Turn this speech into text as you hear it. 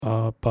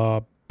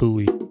Bob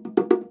Bowie.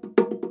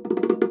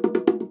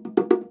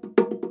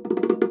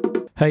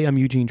 Hey, I'm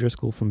Eugene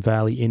Driscoll from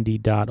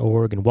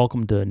valleyindy.org, and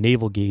welcome to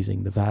Navel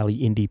Gazing, the Valley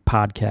Indy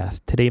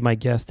podcast. Today, my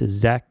guest is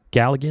Zach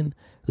Galligan,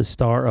 the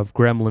star of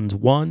Gremlins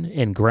 1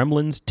 and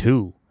Gremlins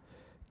 2.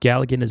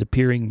 Galligan is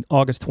appearing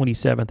August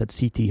 27th at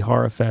CT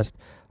Horror Fest,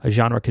 a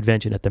genre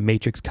convention at the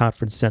Matrix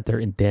Conference Center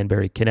in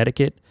Danbury,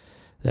 Connecticut.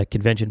 That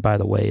convention, by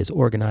the way, is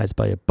organized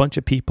by a bunch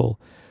of people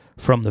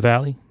from the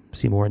Valley,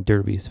 Seymour and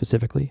Derby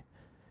specifically.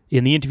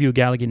 In the interview,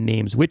 Galligan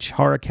names which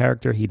horror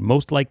character he'd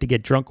most like to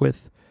get drunk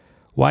with,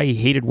 why he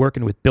hated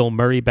working with Bill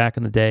Murray back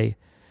in the day,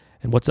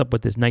 and what's up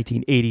with this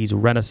 1980s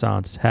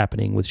renaissance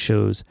happening with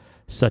shows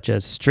such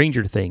as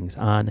Stranger Things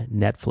on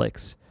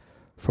Netflix.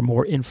 For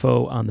more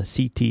info on the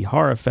CT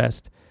Horror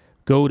Fest,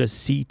 go to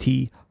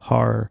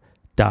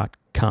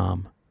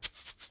cthorror.com.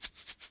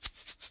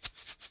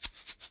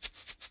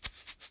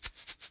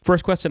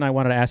 First question I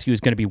wanted to ask you is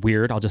going to be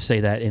weird. I'll just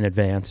say that in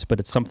advance, but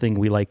it's something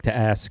we like to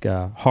ask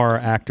horror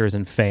actors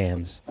and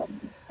fans.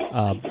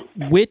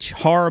 Which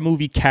horror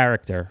movie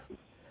character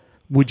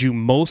would you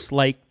most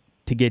like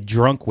to get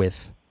drunk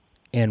with,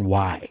 and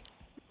why?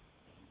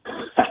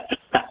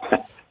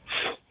 That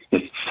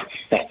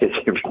is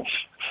a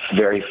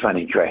very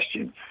funny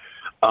question.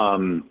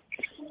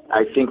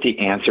 I think the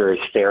answer is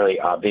fairly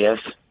obvious,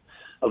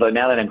 although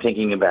now that I'm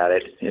thinking about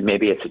it,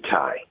 maybe it's a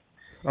tie.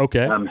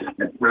 Okay.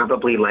 I'd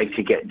probably like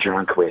to get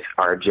drunk with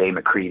R.J.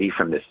 McCready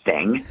from The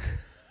Thing.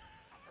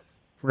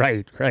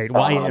 Right.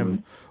 Why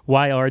him?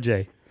 Why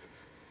RJ?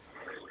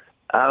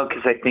 Oh,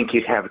 because I think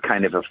you'd have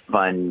kind of a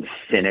fun,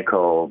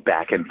 cynical,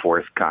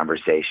 back-and-forth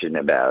conversation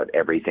about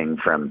everything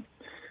from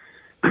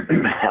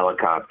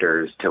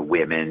helicopters to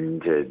women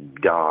to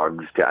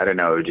dogs to, I don't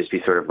know, it would just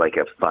be sort of like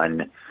a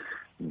fun,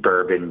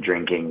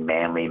 bourbon-drinking,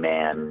 manly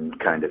man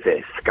kind of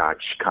a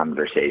Scotch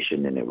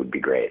conversation, and it would be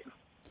great.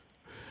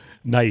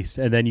 Nice.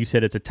 And then you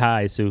said it's a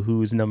tie, so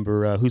who's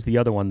the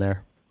other one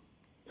there?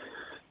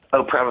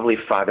 Oh, probably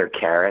Father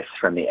Karras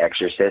from The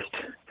Exorcist.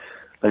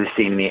 The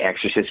scene in The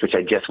Exorcist, which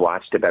I just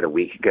watched about a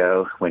week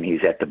ago, when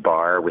he's at the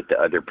bar with the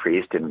other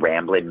priest and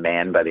Ramblin'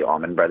 Man by the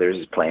Allman Brothers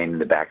is playing in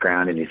the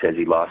background, and he says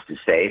he lost his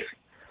safe.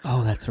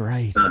 Oh, that's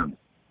right.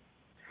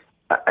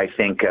 I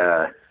think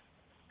it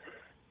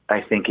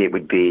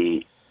would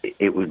be,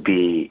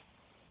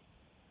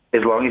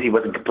 as long as he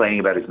wasn't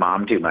complaining about his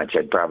mom too much,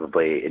 I'd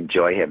probably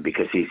enjoy him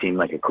because he seemed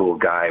like a cool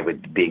guy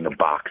with being a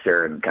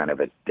boxer and kind of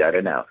I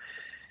don't know.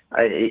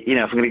 If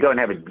I'm going to go and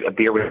have a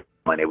beer with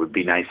someone, it would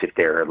be nice if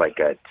they're like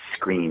a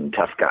screen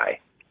tough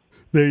guy.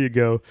 There you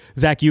go.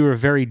 Zach, you were a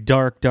very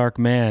dark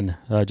man,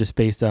 just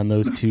based on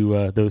those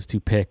two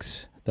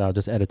picks. I'll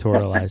just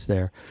editorialize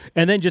there.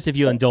 And then just if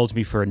you indulge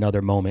me for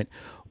another moment,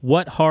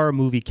 what horror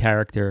movie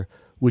character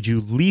would you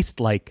least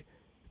like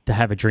to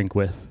have a drink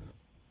with?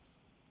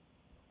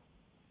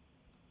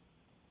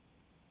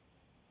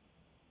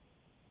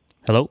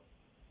 Hello?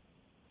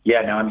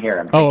 Yeah, no, I'm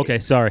here. Okay.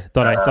 Sorry,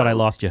 thought I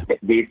lost you.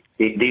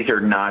 These are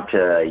not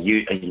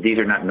these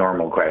are not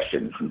normal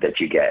questions that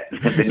you get.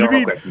 The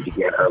normal questions you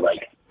get are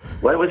like,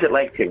 what was it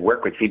like to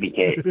work with Phoebe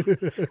Cates?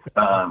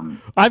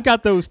 I've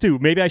got those too.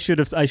 Maybe I should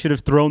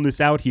have thrown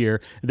this out here,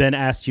 then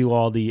asked you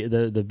all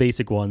the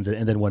basic ones,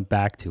 and then went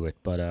back to it.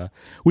 But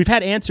we've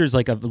had answers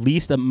like at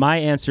least my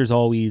answer is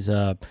always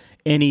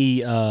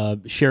any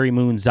Sherry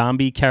Moon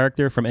zombie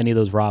character from any of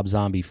those Rob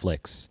Zombie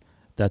flicks.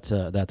 That's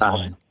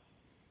fine.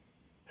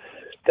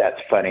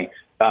 That's funny.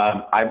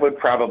 I would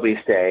probably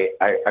say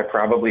I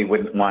probably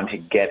wouldn't want to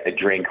get a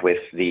drink with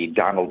the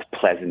Donald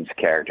Pleasance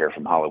character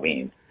from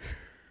Halloween.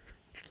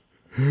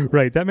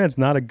 Right, that man's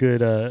not a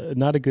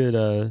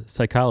good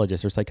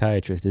psychologist or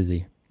psychiatrist, is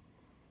he?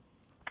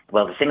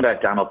 Well, the thing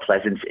about Donald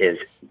Pleasance is,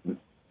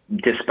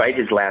 despite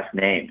his last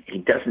name, he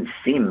doesn't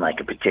seem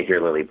like a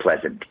particularly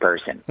pleasant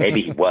person.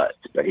 Maybe he was,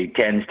 but he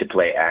tends to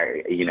play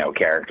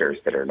characters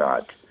that are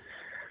not,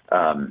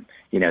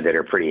 that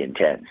are pretty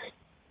intense.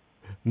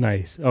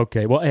 Nice.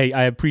 Okay. Well, hey,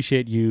 I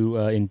appreciate you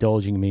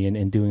indulging me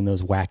and doing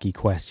those wacky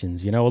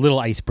questions. A little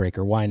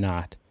icebreaker. Why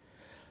not?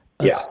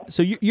 Yeah.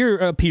 So you're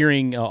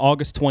appearing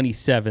August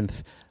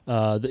 27th.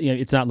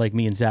 It's not like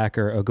me and Zach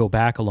go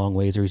back a long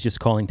ways, or he's just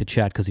calling to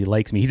chat because he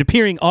likes me. He's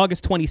appearing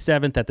August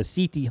 27th at the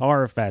CT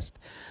Horror Fest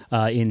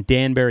in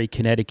Danbury,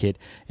 Connecticut.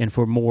 And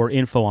for more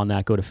info on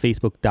that, go to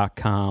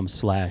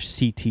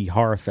facebook.com/CT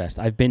Horror Fest.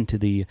 I've been to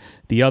the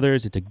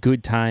others. It's a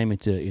good time.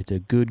 It's a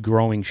good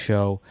growing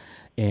show.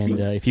 And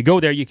if you go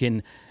there, you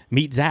can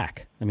meet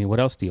Zach. I mean, what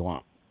else do you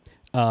want?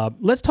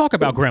 Let's talk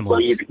about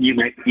Gremlins.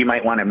 Well, you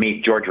might want to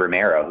meet George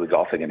Romero, who's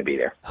also going to be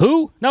there.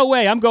 Who? No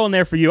way. I'm going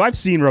there for you. I've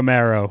seen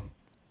Romero.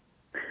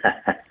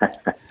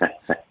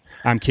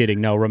 I'm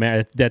kidding. No,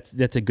 Romero.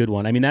 That's a good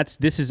one. I mean,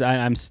 this is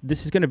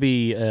going to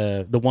be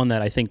the one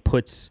that I think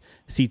puts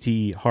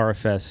CT Horror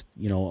Fest,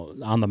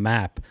 on the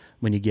map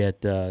when you get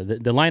the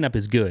lineup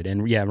is good,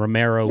 and yeah,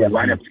 Romero. Yeah,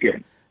 lineup's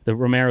good. The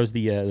Romero's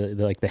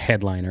the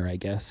headliner, I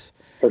guess.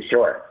 For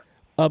sure.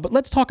 But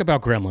let's talk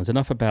about Gremlins.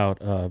 Enough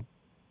about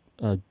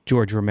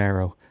George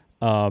Romero.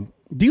 Do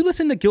you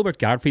listen to Gilbert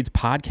Gottfried's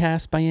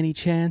podcast by any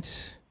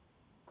chance?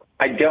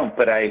 I don't,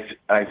 but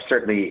I'm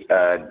certainly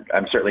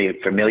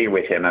familiar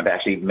with him. I've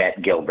actually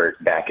met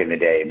Gilbert back in the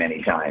day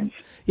many times.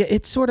 Yeah,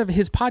 it's sort of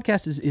his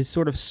podcast is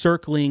sort of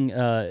circling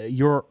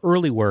your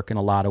early work in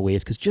a lot of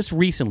ways, because just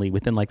recently,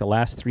 within like the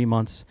last 3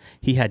 months,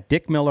 he had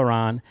Dick Miller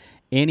on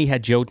and he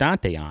had Joe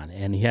Dante on,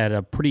 and he had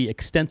a pretty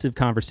extensive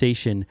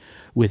conversation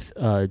with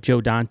Joe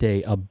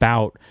Dante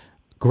about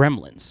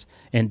Gremlins.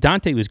 And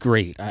Dante was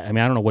great. I mean,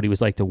 I don't know what he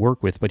was like to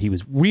work with, but he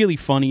was really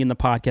funny in the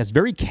podcast,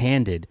 very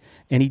candid,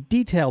 and he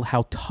detailed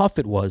how tough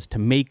it was to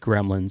make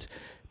Gremlins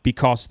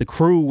because the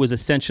crew was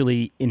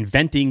essentially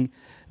inventing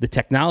the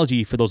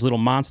technology for those little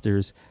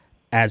monsters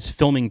as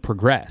filming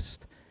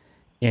progressed.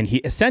 And he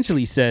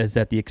essentially says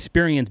that the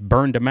experience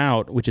burned him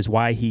out, which is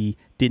why he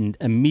didn't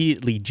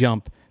immediately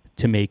jump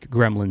to make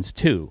Gremlins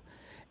 2.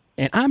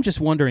 And I'm just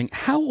wondering,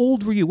 how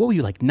old were you? What were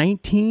you, like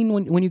 19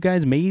 when you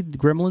guys made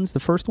Gremlins, the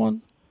first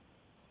one?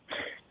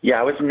 Yeah,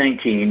 I was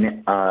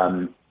 19.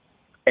 And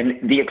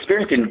the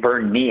experience didn't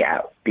burn me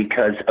out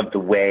because of the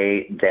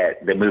way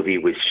that the movie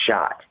was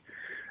shot.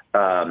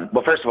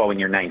 Well, first of all, when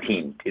you're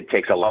 19, it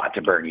takes a lot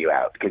to burn you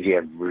out because you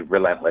have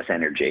relentless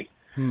energy.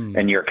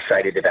 And you're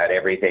excited about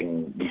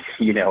everything,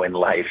 in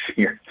life.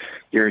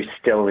 You're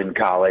still in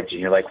college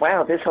and you're like,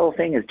 wow, this whole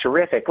thing is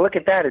terrific. Look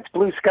at that. It's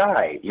blue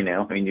sky.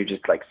 I mean, you're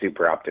just like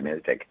super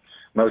optimistic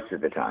most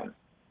of the time.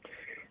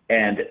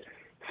 And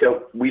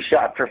so we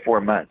shot for 4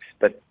 months,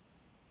 but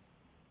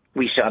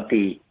we shot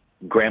the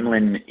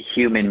gremlin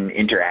human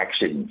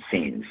interaction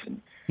scenes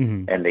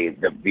and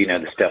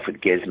the stuff with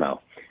Gizmo.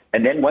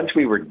 And then once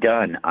we were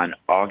done on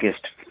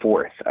August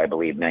 4th, I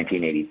believe,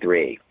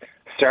 1983,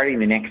 starting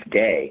the next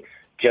day,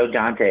 Joe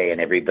Dante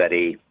and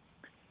everybody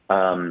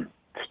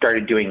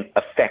started doing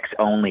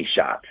effects-only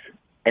shots.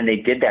 And they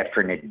did that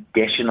for an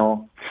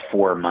additional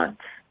 4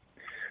 months.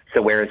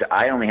 So whereas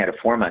I only had a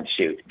 4-month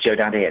shoot, Joe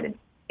Dante had an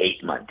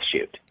 8-month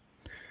shoot.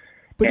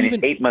 But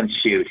an 8-month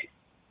shoot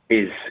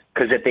is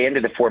because at the end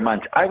of the 4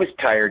 months, I was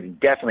tired and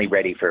definitely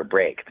ready for a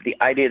break. But the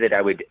idea that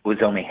I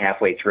was only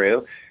halfway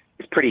through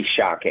is pretty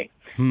shocking.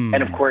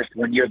 And of course,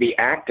 when you're the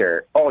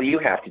actor, all you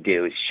have to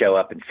do is show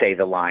up and say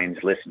the lines,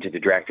 listen to the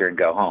director, and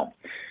go home.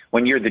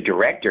 When you're the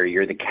director,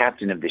 you're the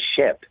captain of the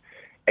ship,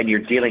 and you're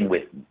dealing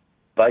with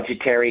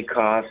budgetary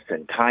costs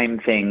and time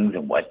things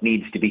and what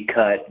needs to be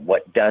cut,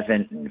 what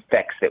doesn't, and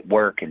effects that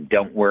work and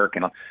don't work.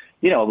 And,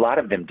 a lot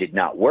of them did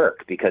not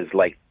work because,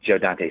 like Joe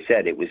Dante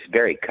said, it was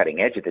very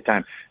cutting edge at the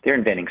time. They're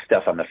inventing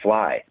stuff on the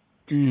fly.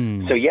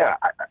 So, yeah,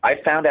 I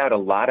found out a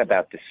lot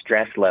about the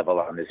stress level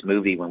on this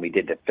movie when we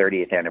did the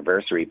 30th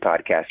anniversary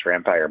podcast for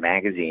Empire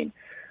Magazine.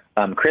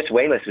 Chris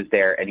Walas was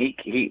there, and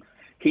he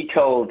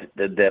told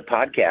the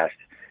podcast,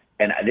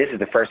 and this is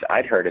the first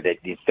I'd heard of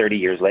it 30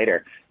 years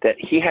later, that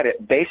he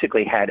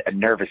basically had a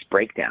nervous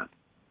breakdown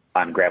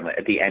on Gremlin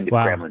at the end of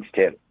Gremlins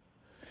 2.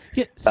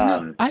 Yeah, so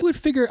now, I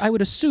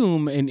would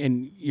assume,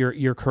 and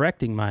you're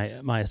correcting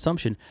my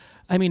assumption.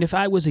 I mean, if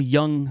I was a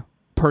young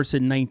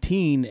person,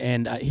 19,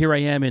 and here I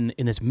am in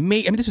this.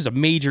 This was a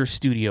major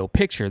studio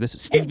picture. This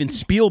Steven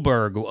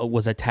Spielberg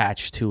was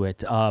attached to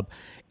it, and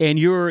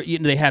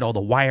they had all the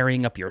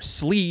wiring up your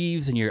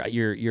sleeves, and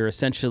you're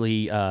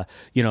essentially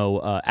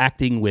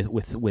acting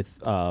with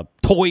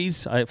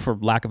toys, for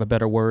lack of a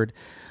better word.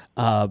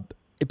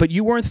 But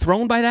you weren't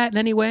thrown by that in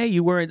any way.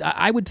 You weren't.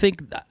 I would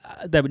think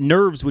that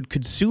nerves would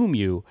consume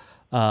you,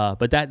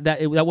 but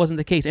that wasn't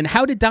the case. And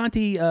how did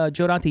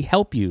Joe Dante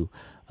help you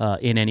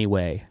in any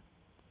way?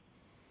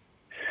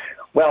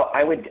 Well,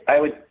 I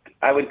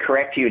would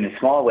correct you in a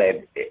small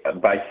way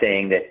by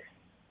saying that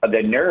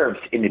the nerves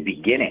in the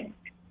beginning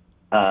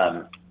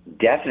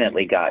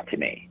definitely got to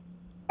me.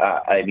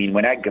 I mean,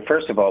 when I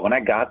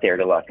got there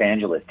to Los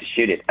Angeles to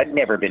shoot it, I'd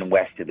never been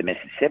west of the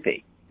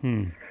Mississippi.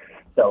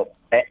 So,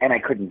 and I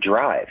couldn't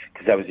drive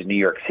because I was a New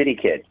York City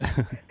kid.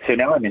 So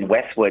now I'm in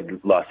Westwood,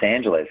 Los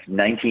Angeles,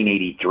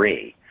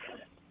 1983.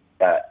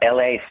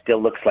 LA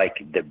still looks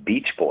like the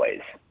Beach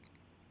Boys.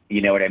 You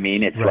know what I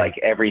mean? It's like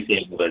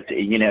everything was,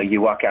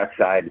 you walk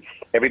outside,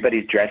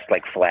 everybody's dressed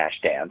like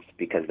Flashdance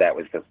because that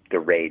was the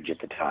rage at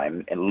the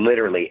time. And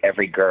literally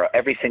every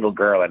single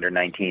girl under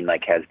 19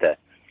 has the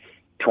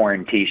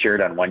torn T-shirt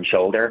on one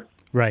shoulder.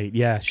 Right.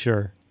 Yeah,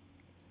 sure.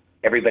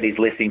 Everybody's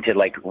listening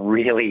to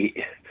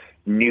really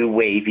new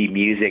wavy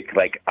music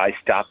like I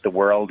Stop the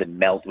World and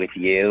Melt With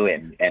You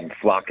and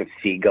Flock of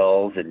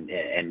Seagulls and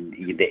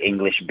the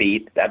English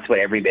Beat. That's what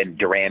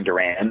Duran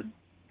Duran.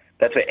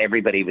 That's what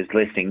everybody was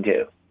listening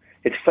to.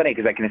 It's funny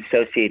because I can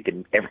associate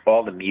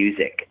all the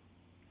music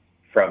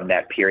from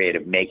that period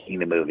of making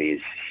the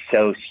movies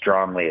so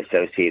strongly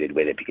associated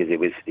with it because it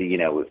was, we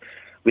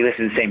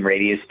listened to the same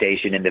radio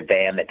station in the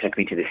van that took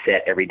me to the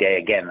set every day.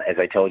 Again, as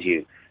I told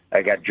you,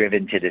 I got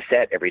driven to the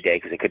set every day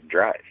because I couldn't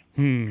drive.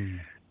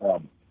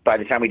 By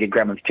the time we did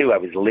Gremlins 2, I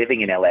was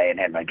living in LA and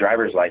had my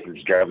driver's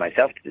license, drove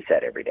myself to the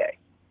set every day.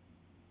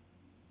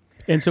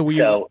 And so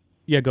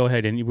yeah, go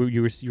ahead. And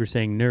you were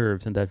saying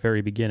nerves in that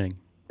very beginning.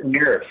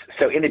 Nerves.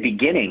 So in the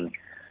beginning,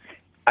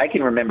 I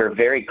can remember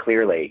very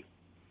clearly,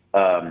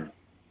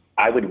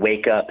 I would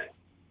wake up,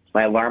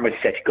 my alarm was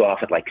set to go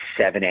off at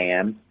 7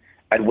 a.m.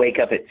 I'd wake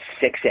up at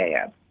 6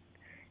 a.m.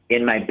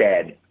 in my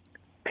bed,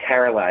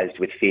 paralyzed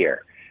with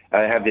fear.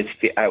 I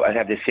would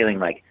have this feeling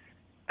like,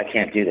 I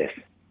can't do this.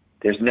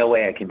 There's no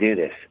way I can do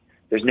this.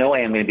 There's no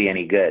way I'm going to be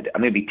any good.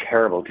 I'm going to be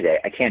terrible today.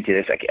 I can't do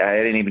this. I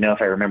didn't even know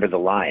if I remember the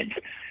lines.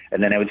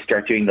 And then I would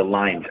start doing the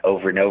lines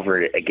over and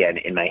over again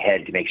in my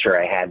head to make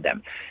sure I had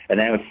them. And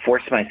then I would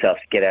force myself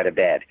to get out of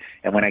bed.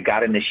 And when I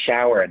got in the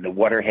shower and the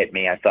water hit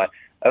me, I thought,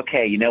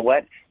 okay, you know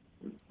what?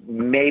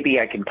 Maybe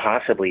I can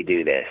possibly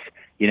do this.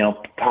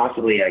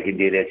 Possibly I can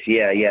do this.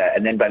 Yeah.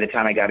 And then by the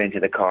time I got into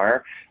the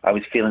car, I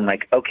was feeling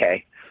like,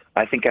 okay,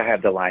 I think I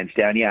have the lines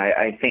down. Yeah,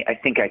 I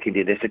think I can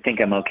do this. I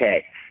think I'm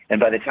okay. And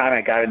by the time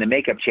I got in the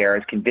makeup chair, I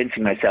was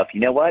convincing myself, you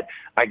know what?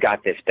 I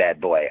got this, bad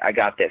boy. I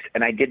got this.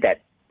 And I did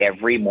that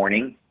every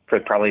morning for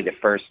probably the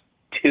first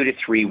 2 to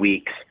 3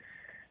 weeks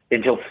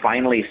until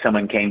finally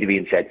someone came to me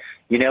and said,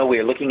 we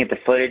were looking at the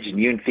footage and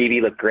you and Phoebe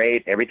look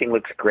great. Everything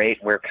looks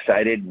great. We're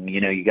excited. And,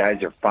 you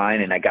guys are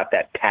fine. And I got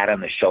that pat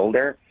on the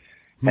shoulder.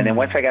 And then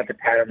once I got the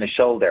pat on the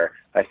shoulder,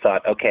 I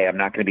thought, okay, I'm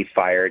not going to be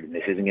fired and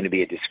this isn't going to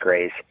be a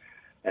disgrace.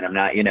 And I'm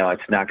not,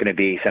 it's not going to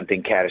be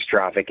something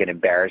catastrophic and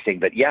embarrassing.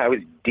 But yeah, I was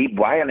deep.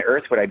 Why on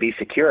earth would I be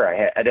secure?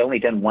 I'd only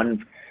done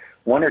one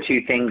or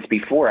two things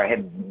before. I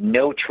had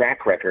no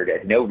track record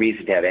and no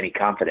reason to have any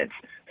confidence.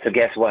 So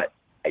guess what?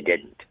 I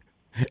didn't.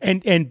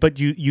 But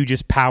you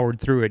just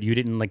powered through it. You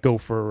didn't go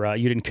for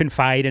you didn't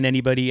confide in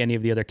anybody, any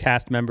of the other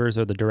cast members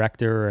or the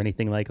director or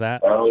anything like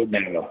that? Oh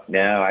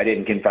no, I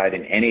didn't confide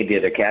in any of the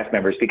other cast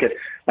members because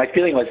my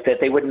feeling was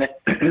that they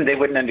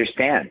wouldn't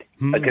understand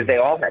because they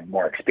all had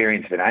more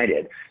experience than I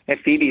did. And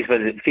Phoebe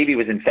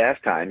was in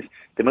Fast Times.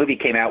 The movie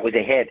came out, was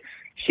a hit.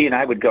 She and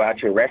I would go out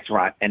to a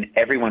restaurant and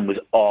everyone was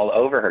all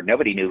over her.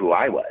 Nobody knew who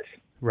I was.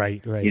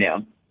 Right.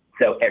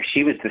 So if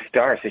she was the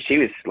star, so she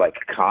was like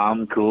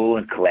calm, cool,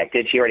 and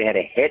collected. She already had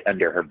a hit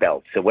under her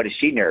belt. So what is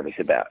she nervous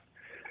about?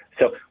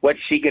 So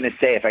what's she going to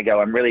say if I go,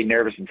 I'm really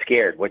nervous and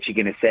scared? What's she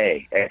going to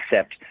say?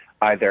 Except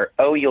either,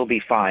 oh, you'll be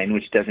fine,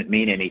 which doesn't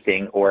mean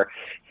anything, or,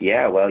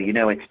 yeah, well,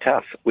 it's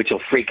tough, which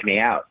will freak me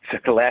out. So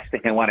the last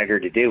thing I wanted her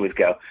to do was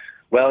go,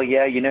 well,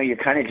 yeah, you're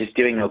kind of just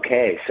doing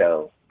okay.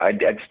 So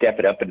I'd step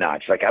it up a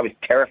notch. Like I was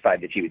terrified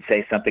that she would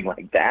say something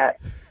like that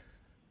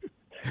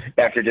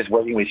after just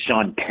working with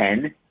Sean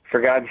Penn. For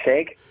God's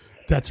sake.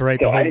 That's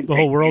right. So the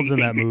whole world's in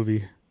that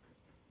movie.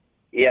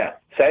 Yeah.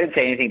 So I didn't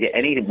say anything to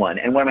anyone.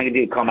 And what am I going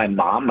to do? Call my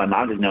mom? My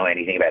mom doesn't know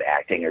anything about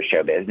acting or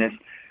show business.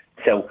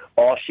 So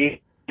all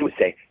she would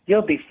say,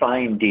 you'll be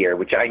fine, dear,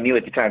 which I knew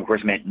at the time, of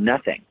course, meant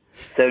nothing.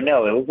 So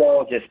no, it was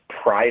all just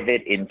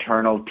private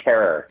internal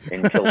terror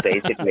until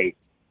basically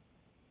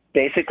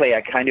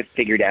I kind of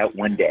figured out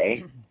one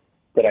day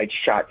that I'd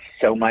shot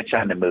so much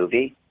on the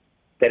movie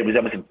that it was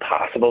almost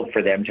impossible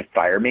for them to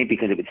fire me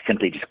because it would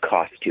simply just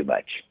cost too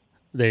much.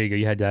 There you go.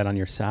 You had that on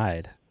your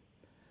side.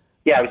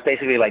 Yeah, I was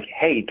basically like,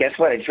 hey, guess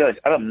what? I just realized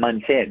I'm a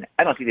month in.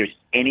 I don't think there's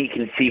any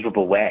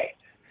conceivable way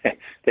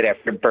that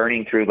after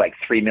burning through like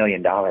 $3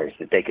 million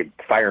that they could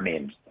fire me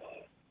and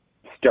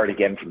start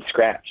again from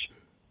scratch.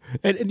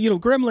 And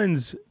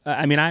Gremlins,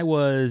 I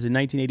was in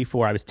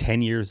 1984, I was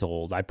 10 years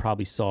old. I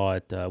probably saw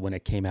it when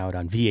it came out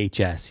on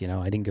VHS.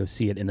 I didn't go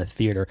see it in the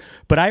theater.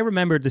 But I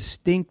remember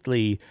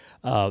distinctly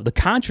the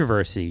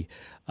controversy.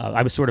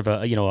 I was sort of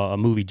a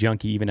movie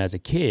junkie even as a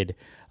kid.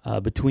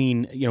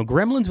 Between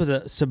Gremlins was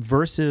a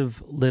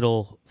subversive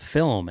little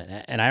film,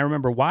 and I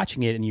remember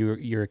watching it, and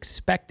you're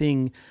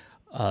expecting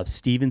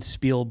Steven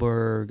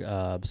Spielberg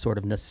sort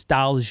of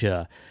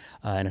nostalgia,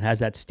 and it has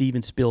that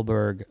Steven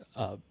Spielberg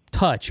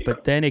touch,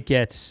 but then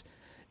it's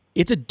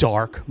a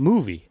dark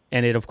movie,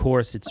 and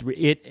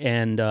it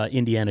and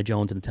Indiana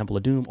Jones and the Temple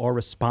of Doom are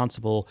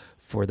responsible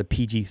for the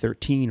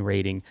PG-13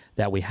 rating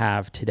that we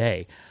have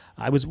today.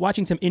 I was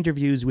watching some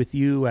interviews with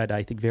you at,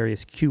 I think,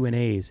 various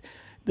Q&As.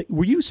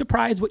 Were you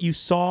surprised what you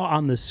saw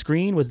on the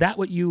screen? Was that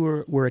what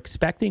you were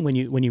expecting when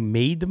you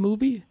made the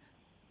movie?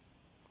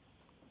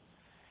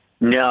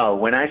 No,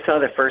 when I saw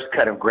the first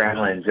cut of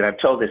Gremlins, and I've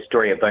told this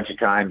story a bunch of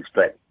times,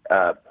 but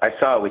I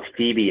saw it with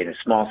Phoebe in a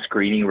small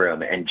screening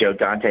room, and Joe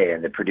Dante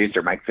and the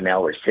producer, Mike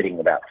Fennell, were sitting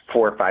about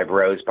 4 or 5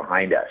 rows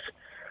behind us,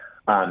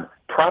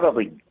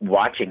 probably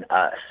watching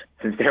us,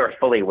 since they were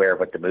fully aware of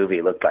what the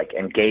movie looked like,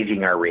 and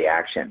gauging our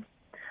reaction.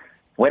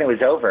 When it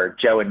was over,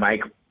 Joe and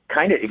Mike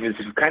it was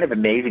kind of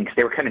amazing because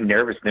they were kind of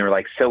nervous, and they were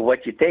like, so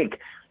what'd you think?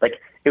 Like,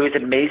 it was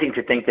amazing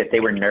to think that they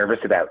were nervous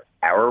about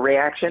our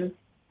reaction.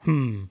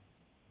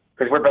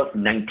 Because we're both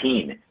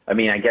 19.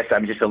 I guess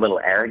I'm just a little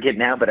arrogant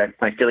now, but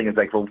my feeling is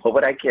like, well, what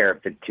would I care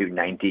if the 2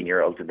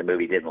 19-year-olds in the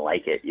movie didn't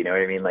like it? You know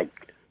what I mean?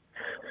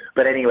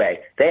 But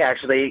anyway, they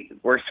actually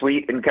were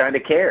sweet and kind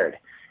of cared.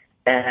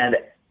 And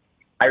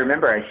I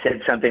remember I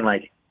said something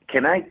like,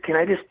 can I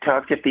just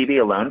talk to Phoebe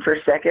alone for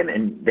a second?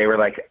 And they were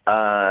like,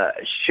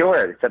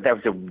 sure. So that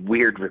was a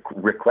weird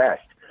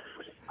request.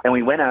 And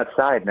we went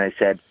outside, and I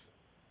said,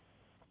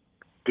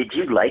 did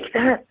you like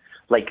that?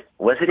 Like,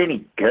 was it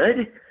any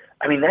good?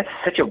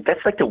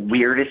 That's like the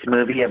weirdest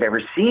movie I've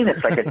ever seen.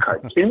 It's like a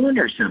cartoon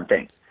or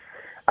something.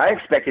 I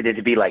expected it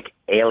to be like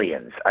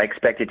Aliens. I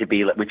expected it to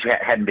be, which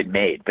hadn't been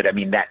made, but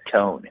that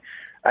tone.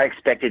 I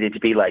expected it to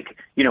be like,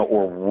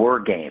 or War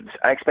Games.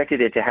 I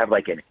expected it to have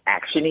like an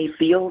action-y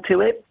feel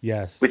to it.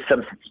 Yes. With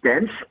some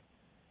suspense.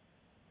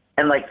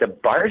 And like the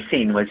bar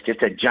scene was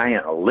just a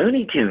giant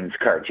Looney Tunes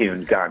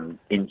cartoon gone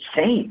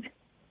insane.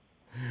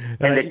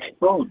 And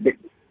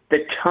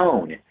the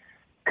tone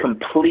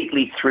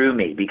completely threw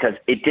me because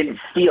it didn't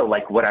feel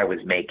like what I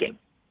was making.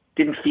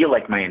 Didn't feel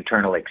like my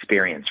internal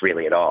experience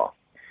really at all.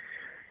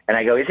 And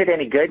I go, is it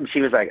any good? And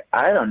she was like,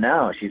 I don't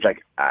know. She's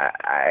like,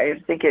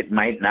 I think it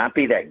might not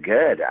be that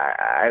good.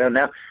 I don't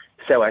know.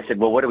 So I said,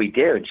 well, what do we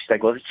do? And she's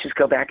like, well, let's just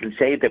go back and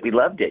say that we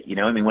loved it.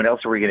 What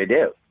else are we going to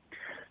do?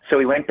 So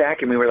we went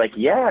back and we were like,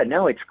 yeah,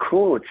 no, it's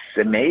cool. It's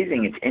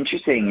amazing. It's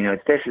interesting.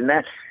 It's this and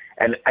that.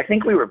 And I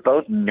think we were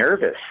both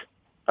nervous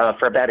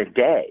for about a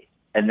day.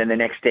 And then the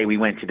next day we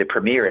went to the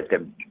premiere at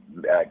the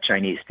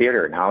Chinese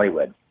Theater in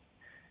Hollywood.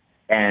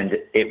 And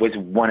it was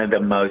one of the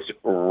most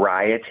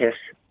riotous,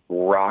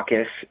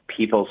 raucous,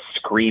 people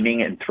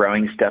screaming and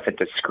throwing stuff at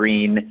the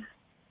screen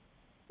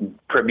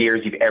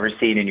premieres you've ever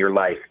seen in your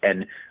life.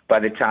 And by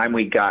the time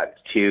we got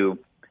to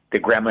the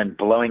gremlin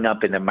blowing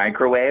up in the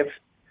microwave,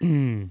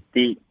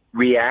 the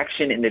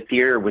reaction in the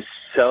theater was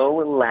so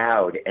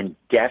loud and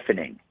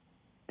deafening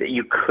that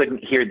you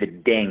couldn't hear the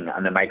ding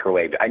on the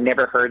microwave. I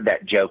never heard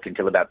that joke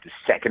until about the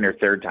second or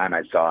third time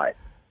I saw it.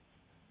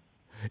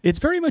 It's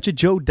very much a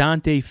Joe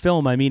Dante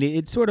film. I mean,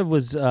 it sort of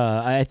was,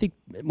 I think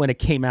when it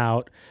came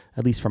out,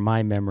 at least from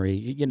my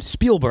memory,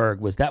 Spielberg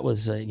was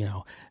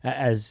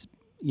as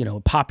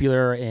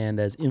popular and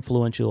as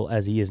influential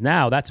as he is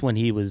now. That's when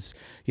he was,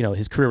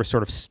 his career was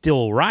sort of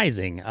still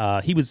rising.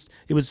 It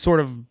was sort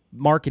of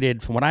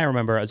marketed, from what I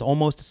remember, as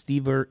almost a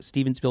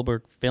Steven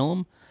Spielberg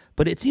film,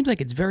 but it seems like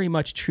it's very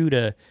much true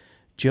to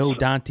Joe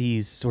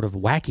Dante's sort of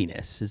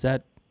wackiness. Is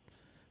that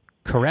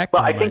correct?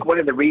 Well, I think one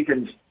of the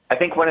reasons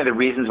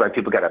why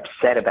people got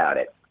upset about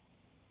it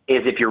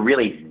is, if you're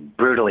really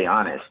brutally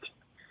honest,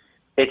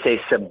 it's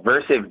a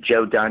subversive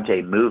Joe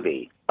Dante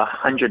movie,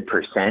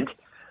 100%,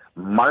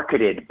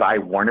 marketed by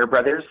Warner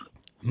Brothers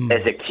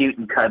as a cute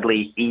and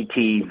cuddly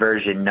E.T.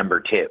 version number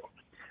 2,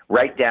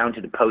 right down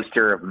to the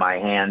poster of my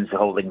hands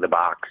holding the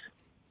box.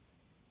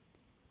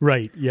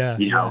 Right. Yeah.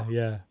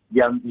 Yeah.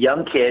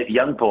 Young kid,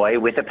 young boy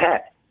with a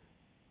pet.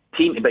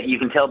 But you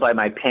can tell by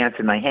my pants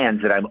and my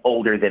hands that I'm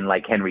older than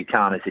like Henry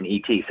Thomas and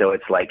E.T. So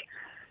it's like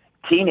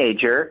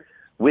teenager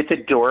with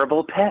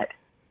adorable pet.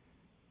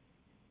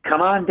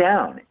 Come on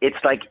down.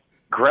 It's like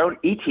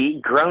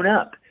E.T. grown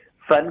up.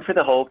 Fun for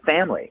the whole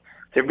family.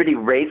 So everybody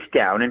raced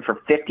down, and for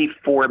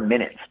 54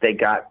 minutes, they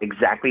got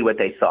exactly what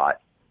they thought.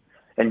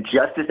 And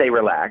just as they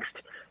relaxed,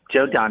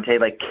 Joe Dante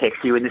kicks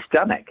you in the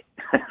stomach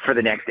for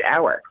the next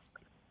hour.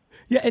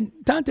 Yeah, and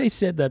Dante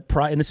said that,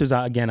 and this was,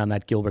 again, on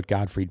that Gilbert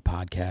Gottfried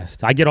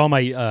podcast. I get all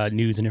my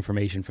news and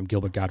information from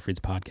Gilbert Gottfried's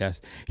podcast.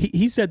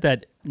 He said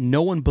that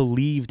no one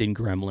believed in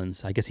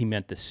Gremlins. I guess he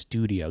meant the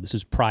studio. This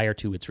was prior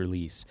to its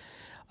release.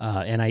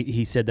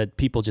 He said that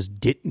people just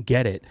didn't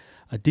get it.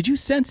 Did you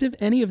sense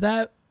any of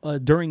that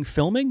during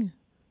filming?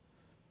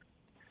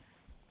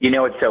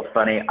 It's so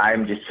funny.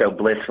 I'm just so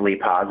blissfully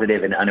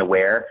positive and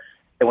unaware.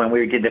 And when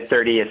we did the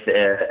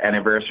 30th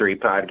anniversary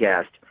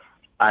podcast,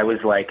 I was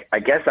like, I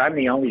guess I'm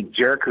the only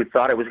jerk who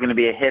thought it was going to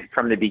be a hit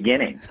from the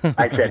beginning.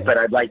 I said, but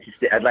I'd like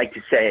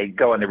to say,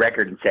 go on the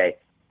record and say,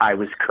 I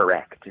was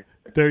correct.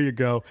 There you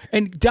go.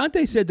 And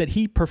Dante said that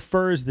he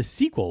prefers the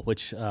sequel,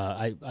 which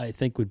I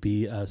think would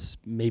be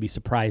maybe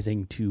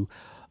surprising to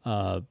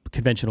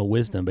conventional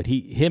wisdom. But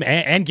him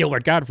and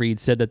Gilbert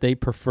Gottfried said that they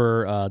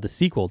prefer the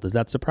sequel. Does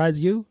that surprise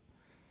you?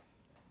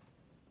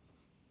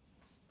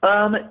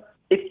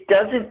 It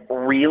doesn't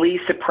really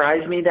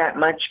surprise me that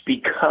much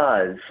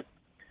because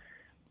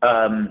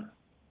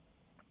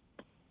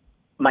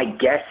my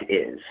guess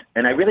is,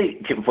 and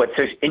what's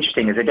so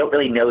interesting is I don't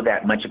really know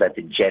that much about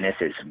the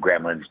genesis of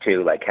Gremlins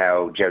 2, like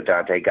how Joe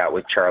Dante got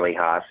with Charlie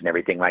Haas and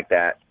everything like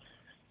that.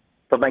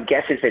 But my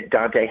guess is that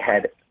Dante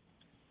had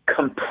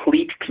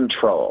complete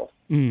control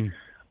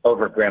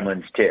over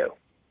Gremlins 2.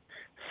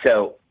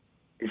 So,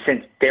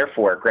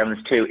 therefore,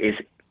 Gremlins 2 is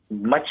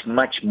much,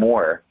 much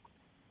more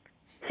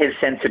his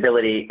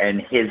sensibility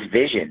and his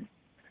vision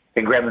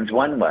than Gremlins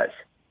 1 was.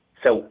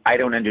 So I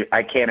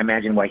can't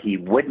imagine why he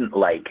wouldn't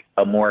like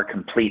a more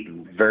complete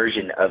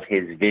version of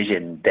his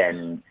vision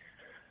than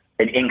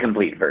an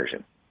incomplete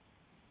version.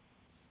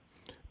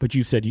 But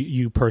you said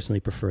you personally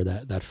prefer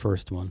that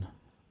first one.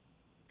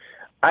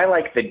 I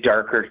like the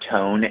darker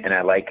tone, and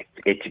I like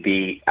it to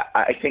be.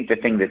 I think the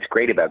thing that's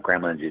great about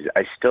Gremlins is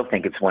I still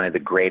think it's one of the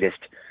greatest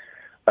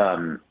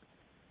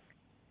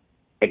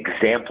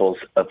examples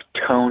of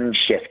tone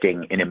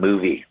shifting in a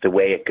movie. The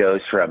way it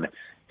goes from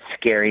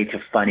scary to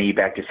funny,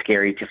 back to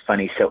scary to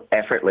funny so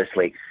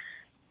effortlessly.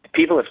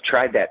 People have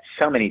tried that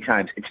so many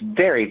times. It's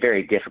very,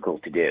 very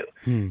difficult to do.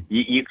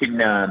 You can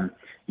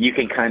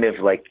kind of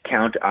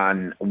count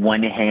on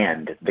one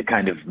hand the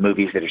kind of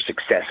movies that are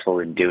successful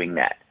in doing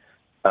that.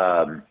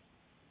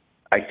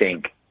 I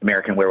think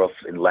American Werewolf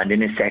in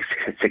London is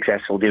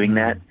successful doing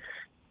that.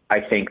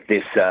 I think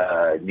this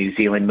New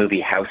Zealand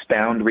movie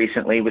Housebound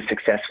recently was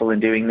successful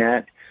in doing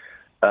that.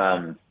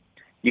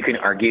 you can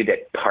argue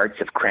that parts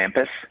of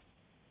Krampus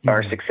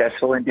are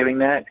successful in doing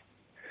that.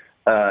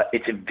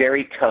 It's a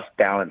very tough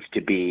balance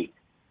to be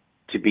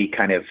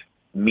kind of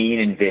mean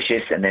and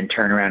vicious and then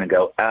turn around and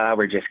go,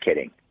 we're just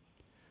kidding.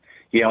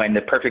 You know, and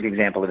the perfect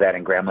example of that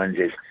in Gremlins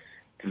is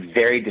the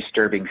very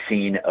disturbing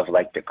scene of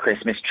like the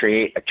Christmas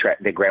tree,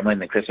 the gremlin in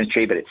the Christmas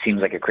tree, but it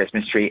seems like a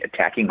Christmas tree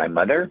attacking my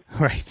mother.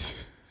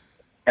 Right.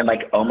 And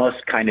like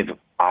almost kind of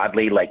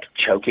oddly like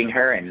choking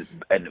her and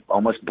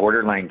almost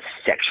borderline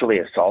sexually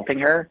assaulting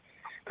her.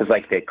 Because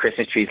like the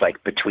Christmas tree's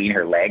like between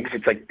her legs.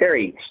 It's like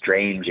very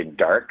strange and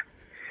dark.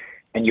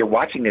 And you're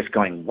watching this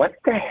going, what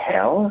the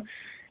hell?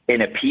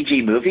 In a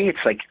PG movie?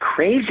 It's like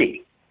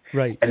crazy.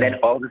 Right. And then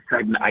all of a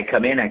sudden I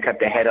come in, I cut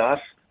the head off,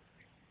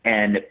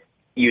 and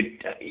you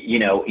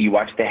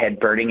watch the head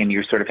burning and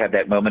you sort of have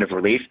that moment of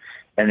relief.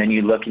 And then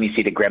you look and you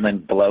see the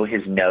gremlin blow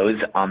his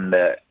nose on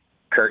the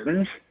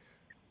curtains.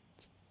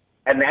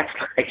 And that's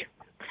like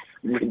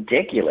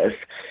ridiculous.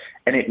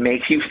 And it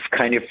makes you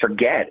kind of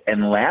forget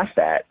and laugh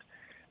at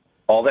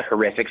all the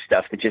horrific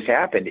stuff that just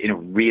happened in a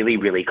really,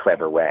 really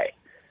clever way.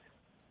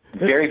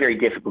 Very, very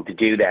difficult to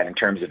do that in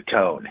terms of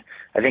tone.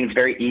 I think it's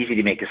very easy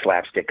to make a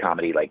slapstick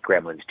comedy like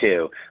Gremlins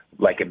 2,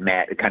 like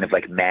kind of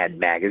like Mad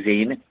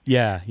Magazine.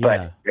 Yeah.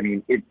 But I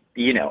mean,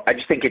 I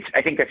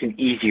think that's an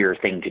easier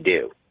thing to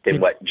do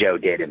than what Joe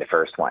did in the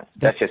first one.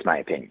 That's just my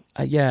opinion.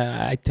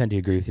 Yeah, I tend to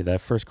agree with you.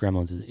 That first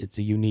Gremlins it's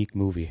a unique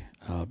movie,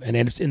 and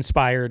it's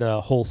inspired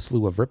a whole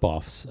slew of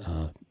ripoffs,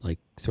 like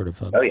sort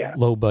of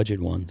low budget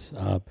ones.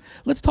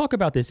 Let's talk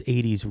about this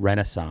 '80s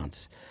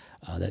renaissance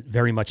that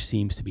very much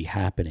seems to be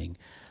happening.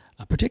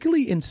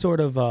 Particularly in sort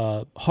of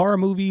horror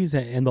movies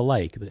and the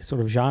like, the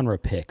sort of genre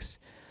picks.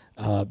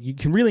 You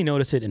can really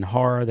notice it in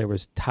horror. There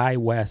was Ty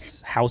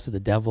West's House of the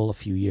Devil a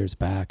few years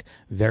back.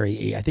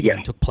 I think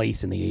it took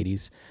place in the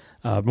 80s.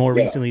 More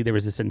recently, there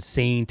was this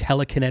insane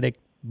telekinetic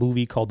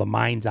movie called The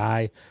Mind's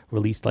Eye,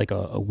 released like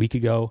a week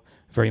ago,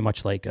 very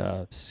much like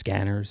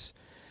Scanners.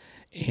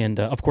 And,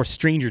 of course,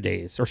 Stranger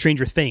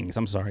Things,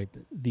 I'm sorry,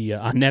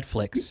 on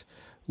Netflix.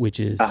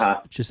 Which is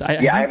just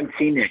I haven't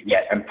seen it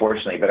yet,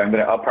 unfortunately, but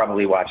I'll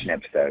probably watch an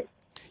episode.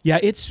 Yeah,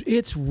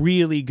 it's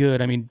really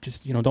good. I mean,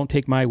 just don't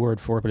take my word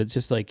for it, but it's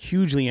just like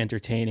hugely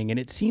entertaining, and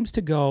it seems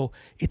to go.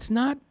 It's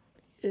not.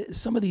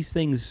 Some of these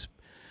things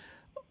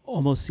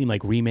almost seem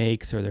like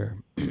remakes or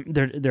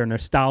they're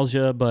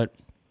nostalgia, but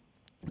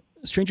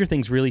Stranger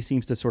Things really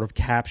seems to sort of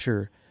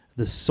capture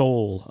the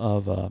soul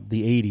of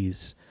the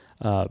 '80s.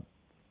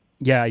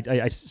 Yeah,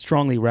 I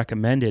strongly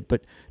recommend it.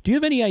 But do you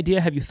have any idea?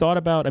 Have you thought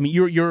about? I mean,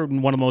 you're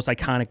in one of the most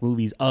iconic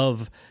movies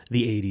of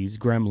the '80s,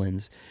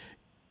 Gremlins.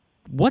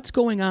 What's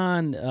going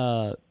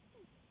on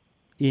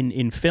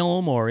in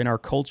film or in our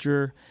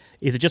culture?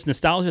 Is it just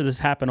nostalgia? Does this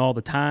happen all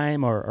the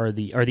time, or are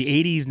the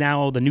 '80s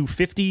now the new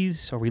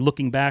 '50s? Are we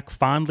looking back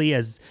fondly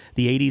as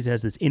the '80s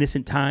as this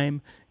innocent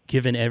time,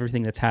 given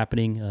everything that's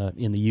happening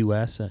in the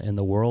U.S. and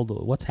the world?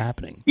 What's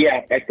happening?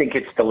 Yeah, I think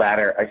it's the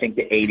latter. I think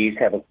the '80s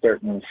have a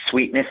certain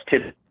sweetness to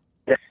them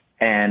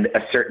and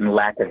a certain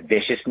lack of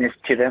viciousness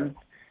to them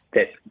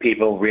that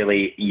people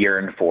really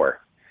yearn for.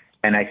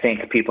 And I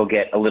think people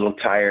get a little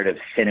tired of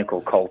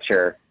cynical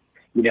culture,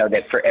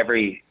 that for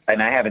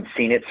and I haven't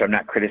seen it, so I'm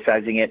not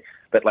criticizing it,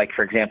 but like,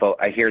 for example,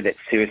 I hear that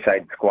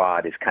Suicide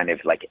Squad is kind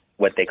of like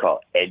what they call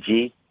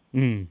edgy.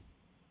 Mm.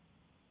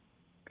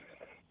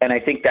 And I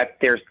think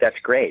that's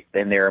great.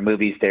 And there are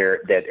movies there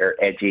that are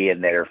edgy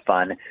and that are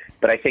fun,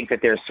 but I think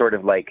that there's sort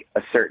of like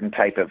a certain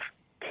type of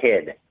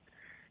kid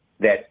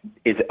that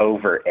is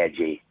over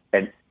edgy,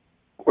 and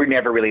we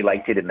never really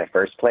liked it in the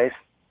first place,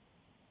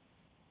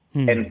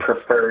 and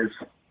prefers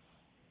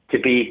to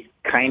be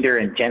kinder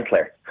and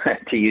gentler,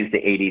 to use the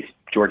 '80s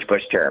George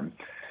Bush term,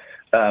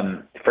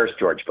 first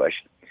George Bush.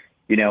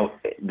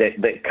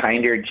 The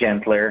kinder,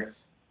 gentler,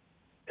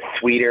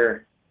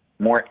 sweeter,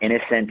 more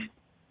innocent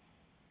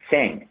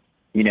thing.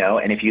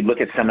 And if you look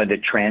at some of the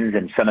trends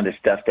and some of the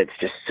stuff that's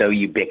just so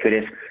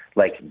ubiquitous,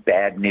 like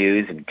bad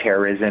news and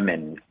terrorism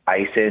and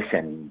ISIS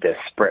and the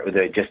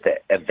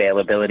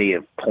availability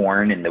of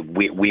porn and the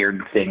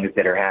weird things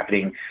that are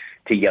happening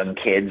to young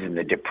kids and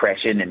the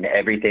depression and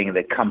everything,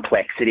 the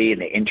complexity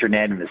and the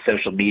internet and the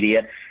social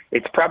media,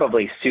 it's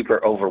probably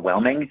super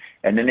overwhelming.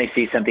 And then they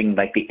see something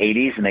like the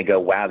 '80s and they go,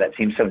 wow, that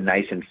seems so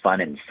nice and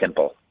fun and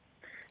simple.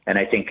 And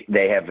I think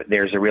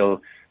there's a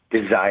real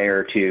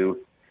desire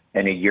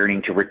and a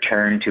yearning to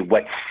return to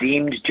what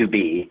seemed to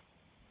be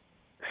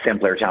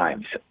simpler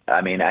times.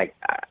 I mean, I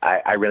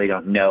really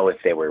don't know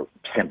if they were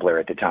simpler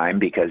at the time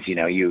because you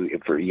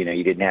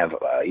didn't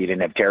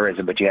have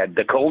terrorism, but you had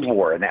the Cold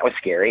War, and that was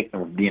scary.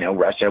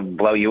 Russia would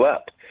blow you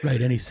up.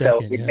 Right, any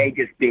second. So it may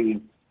just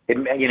be,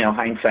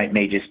 hindsight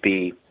may just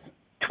be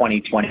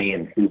 2020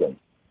 and shooting.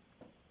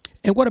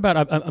 And what about,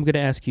 I'm going to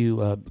ask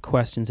you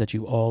questions that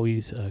you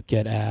always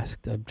get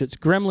asked. Just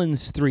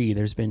Gremlins 3,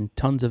 there's been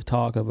tons of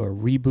talk of a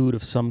reboot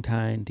of some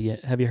kind.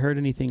 Have you heard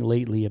anything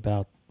lately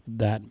about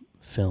that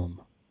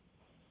film?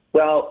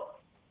 Well,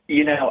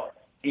 you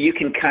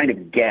can kind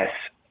of guess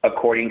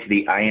according to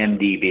the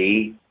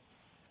IMDb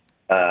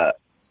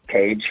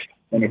page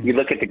And if you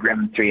look at the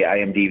Gremlins 3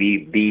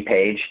 IMDb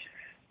page,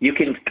 you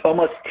can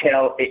almost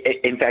tell.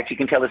 In fact, you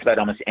can tell this about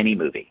almost any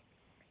movie.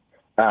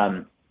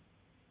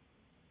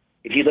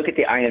 If you look at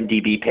the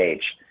IMDb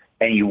page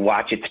and you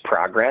watch its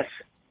progress,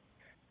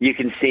 you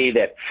can see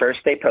that first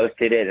they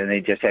posted it and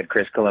they just had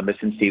Chris Columbus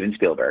and Steven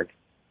Spielberg.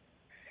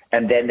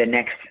 And then the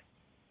next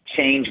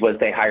change was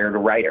they hired a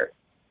writer.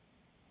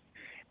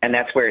 And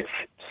that's where it's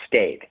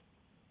stayed.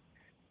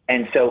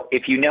 And so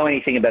if you know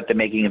anything about the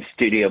making of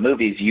studio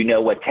movies, you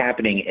know what's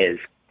happening is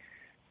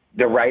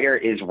the writer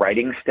is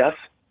writing stuff,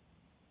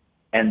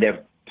 and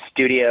the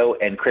studio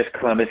and Chris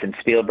Columbus and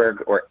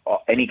Spielberg, or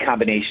any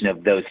combination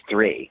of those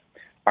three,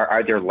 are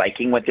either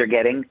liking what they're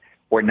getting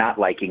or not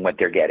liking what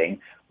they're getting,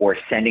 or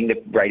sending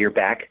the writer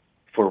back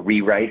for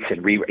rewrites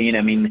and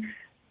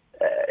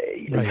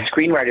Right.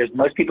 Screenwriters,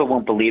 most people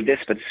won't believe this,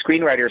 but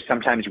screenwriters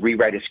sometimes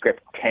rewrite a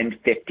script 10,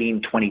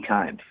 15, 20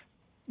 times.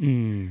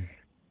 Mm.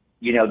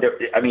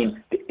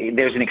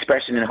 There's an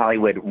expression in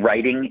Hollywood,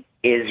 writing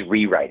is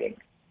rewriting.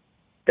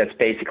 That's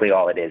basically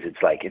all it is.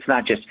 It's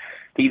not just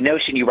the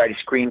notion you write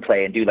a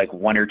screenplay and do like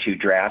one or two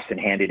drafts and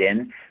hand it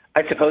in.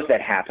 I suppose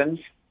that happens.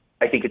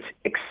 I think it's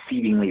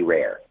exceedingly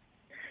rare.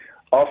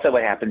 Also,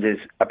 what happens is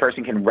a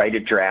person can write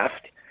a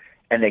draft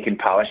and they can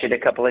polish it a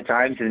couple of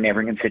times, and then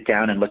everyone can sit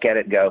down and look at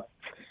it and go,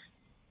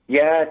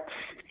 yeah, it's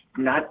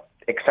not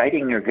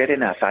exciting or good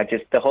enough.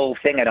 The whole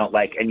thing I don't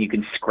like, and you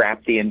can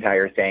scrap the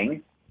entire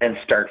thing and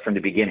start from the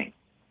beginning.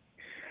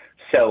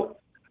 So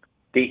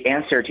the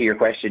answer to your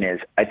question is,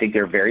 I think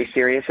they're very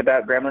serious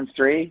about Gremlins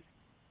 3.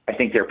 I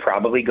think they're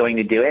probably going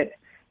to do it,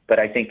 but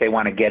I think they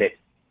want to get it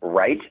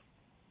right.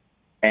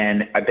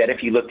 And I bet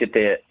if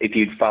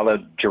you'd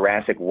followed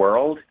Jurassic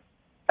World,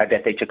 I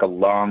bet they took a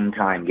long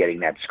time getting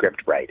that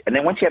script right. And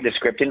then once you have the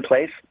script in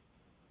place,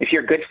 if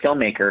you're a good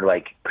filmmaker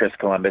like Chris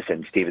Columbus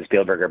and Steven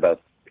Spielberg are both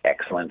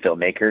excellent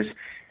filmmakers,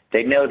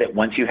 they know that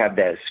once you have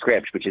the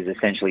script, which is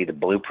essentially the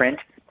blueprint,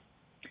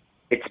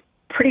 it's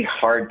pretty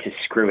hard to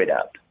screw it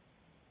up.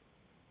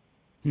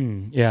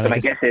 Yeah. So my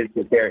guess is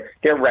that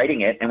they're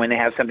writing it, and when they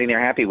have something they're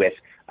happy with,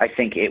 I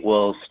think it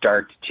will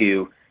start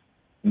to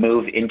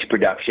move into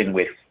production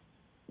with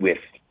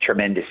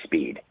tremendous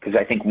speed, because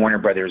I think Warner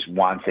Brothers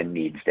wants and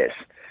needs this,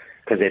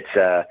 because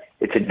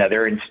it's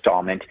another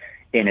installment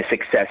in a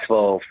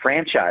successful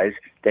franchise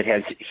that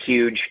has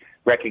huge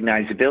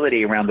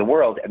recognizability around the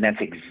world, and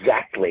that's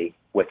exactly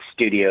what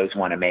studios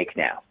want to make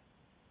now.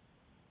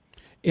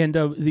 And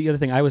the other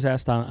thing, I was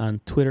asked on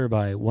Twitter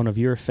by one of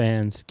your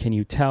fans, can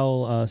you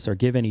tell us or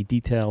give any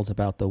details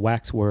about the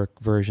Waxwork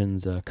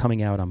versions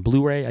coming out on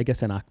Blu-ray, I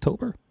guess, in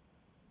October?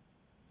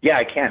 Yeah,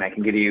 I can. I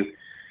can give you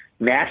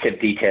massive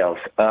details.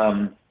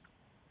 October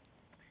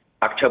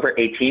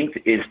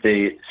 18th is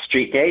the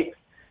street date.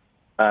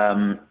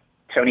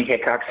 Tony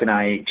Hickox and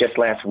I, just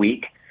last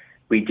week,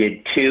 we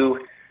did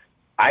two,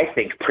 I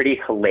think,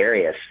 pretty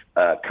hilarious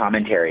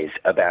commentaries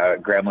about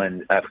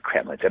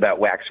about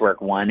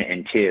Waxwork 1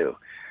 and 2,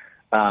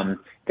 that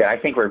I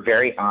think were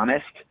very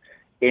honest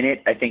in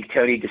it. I think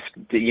Tony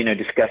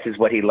discusses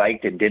what he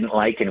liked and didn't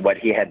like, and what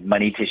he had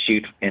money to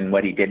shoot and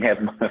what he didn't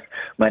have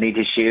money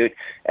to shoot,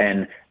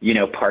 and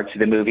parts of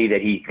the movie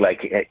that he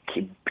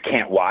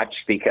can't watch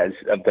because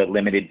of the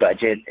limited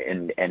budget,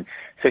 and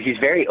so he's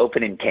very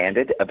open and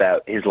candid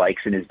about his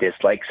likes and his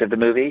dislikes of the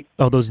movie.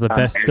 Oh, those are the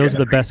best. Those are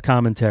the best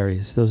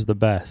commentaries. Those are the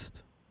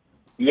best.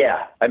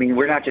 Yeah, I mean,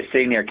 we're not just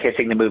sitting there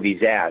kissing the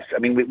movie's ass. I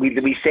mean,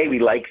 we say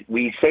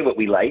we say what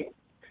we like,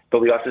 but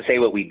we also say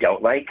what we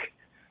don't like,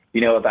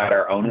 about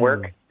our own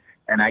work.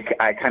 And I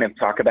kind of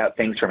talk about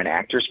things from an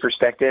actor's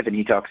perspective, and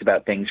he talks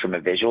about things from a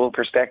visual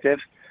perspective.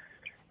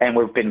 And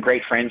we've been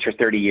great friends for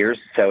 30 years,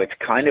 so it's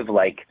kind of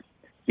like,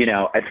 even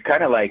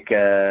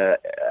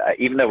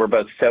though we're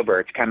both sober,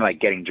 it's kind of like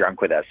getting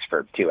drunk with us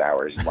for 2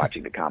 hours and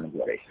watching the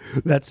commentary.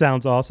 That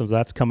sounds awesome. So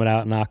that's coming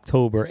out in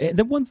October. And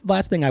then one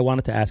last thing I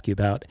wanted to ask you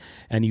about,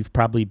 and you've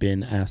probably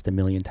been asked a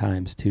million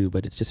times too,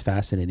 but it's just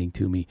fascinating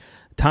to me.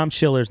 Tom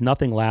Schiller's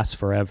Nothing Lasts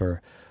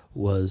Forever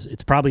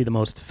it's probably the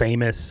most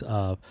famous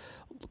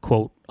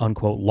quote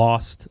unquote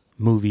lost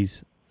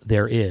movies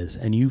there is.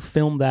 And you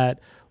filmed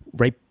that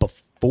right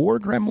before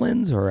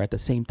Gremlins or at the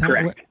same time?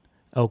 Correct.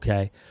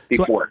 Okay.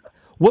 Before. So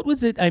what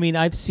was it? I mean,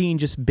 I've seen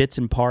just bits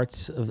and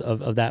parts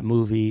of that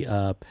movie,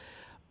 on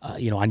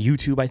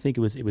YouTube. I think it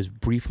was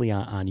briefly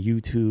on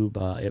YouTube.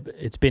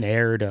 It's been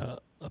aired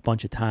a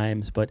bunch of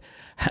times, but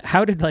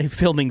how did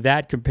filming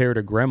that compare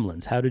to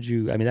Gremlins? How did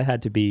you, that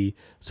had to be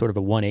sort of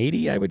a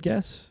 180, I would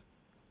guess.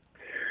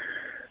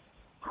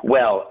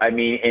 Well,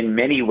 in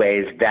many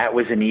ways, that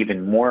was an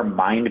even more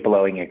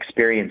mind-blowing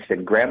experience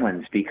than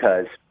Gremlins,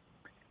 because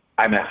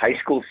I'm a high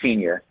school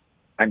senior.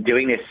 I'm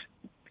doing this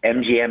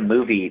MGM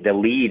movie, the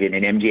lead in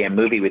an MGM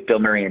movie with Bill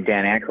Murray and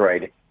Dan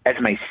Aykroyd, as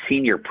my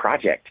senior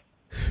project.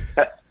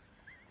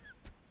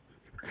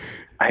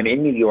 I'm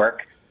in New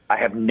York. I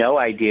have no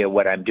idea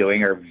what I'm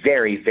doing, or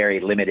very, very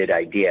limited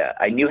idea.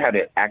 I knew how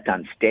to act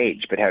on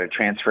stage, but how to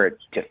transfer it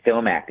to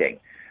film acting,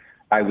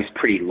 I was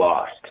pretty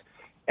lost.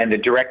 And the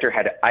director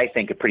had, I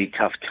think, a pretty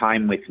tough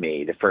time with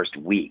me the first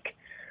week,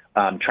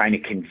 trying to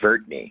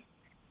convert me.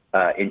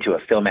 into a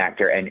film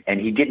actor, and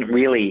he didn't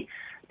really.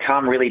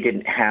 Tom really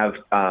didn't have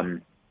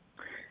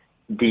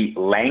the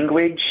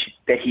language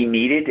that he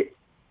needed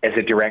as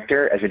a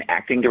director, as an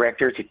acting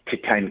director, to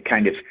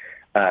kind of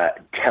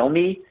tell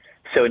me.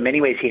 So in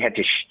many ways, he had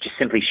to just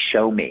simply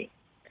show me.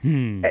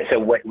 So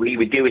what we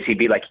would do is he'd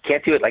be like, "You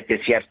can't do it like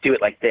this. You have to do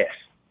it like this."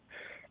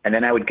 And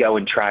then I would go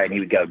and try, and he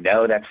would go,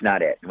 "No, that's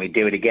not it." And we'd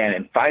do it again.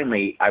 And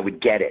finally, I would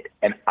get it.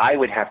 And I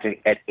would have to,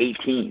 at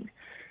 18,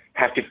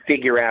 have to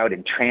figure out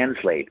and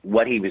translate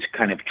what he was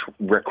kind of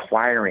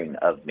requiring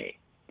of me.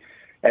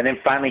 And then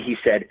finally he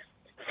said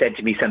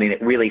to me something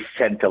that really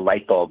sent the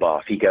light bulb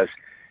off. I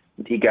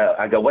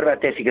go, "What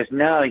about this?" He goes,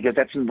 "No." He goes,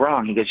 "That's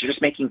wrong." He goes, "You're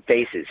just making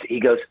faces." He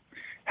goes,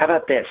 "How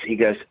about this?" He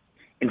goes,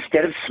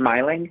 "Instead of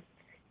smiling,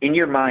 in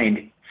your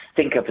mind,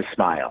 think of a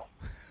smile."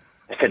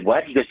 I said,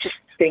 "What?" He goes, "Just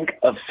think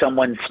of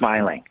someone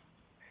smiling."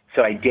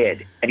 So I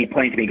did. And he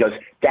pointed to me, he goes,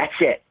 "That's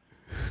it."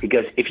 He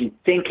goes, "If you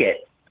think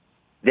it,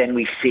 then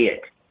we see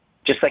it.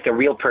 Just like a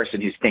real person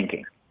who's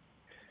thinking.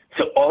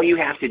 So all you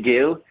have to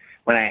do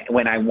when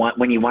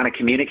you want to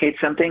communicate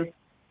something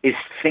is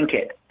think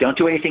it. Don't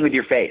do anything with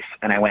your face."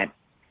 And I went,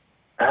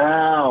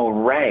 "Oh,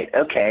 right.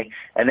 Okay."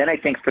 And then I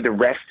think for the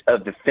rest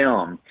of the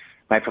film,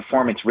 my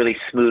performance really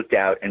smoothed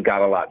out and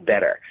got a lot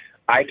better.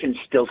 I can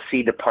still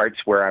see the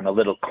parts where I'm a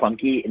little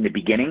clunky in the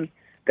beginning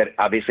that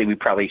obviously we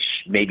probably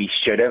maybe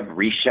should have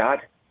reshot,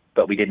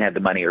 but we didn't have the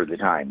money or the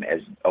time,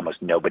 as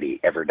almost nobody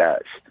ever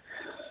does.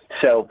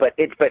 So, but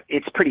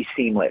it's pretty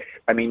seamless.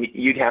 I mean,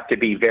 you'd have to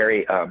be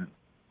very, I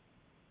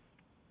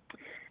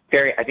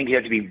think you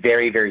have to be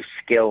very, very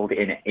skilled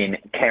in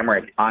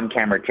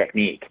on-camera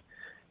technique,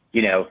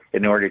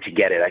 in order to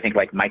get it. I think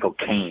like Michael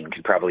Caine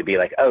could probably be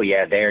like, "Oh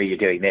yeah, there you're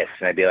doing this."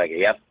 And I'd be like,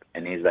 "Yep."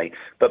 And he's like,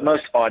 but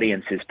most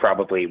audiences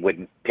probably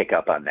wouldn't pick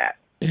up on that.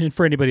 And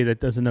for anybody that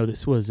doesn't know,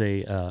 this was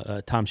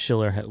Tom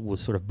Schiller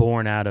was sort of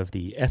born out of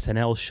the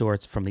SNL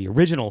shorts from the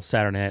original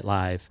Saturday Night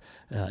Live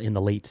in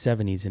the late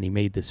 70s, and he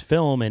made this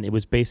film, and it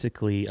was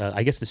basically,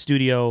 I guess the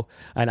studio,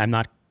 and I'm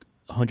not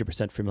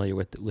 100% familiar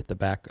with the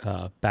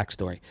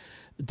backstory,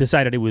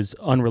 decided it was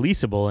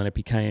unreleasable, and it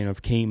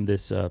became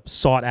this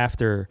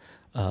sought-after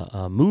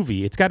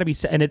movie. It's got to be,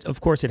 and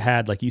of course it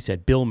had, like you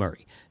said, Bill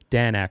Murray,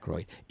 Dan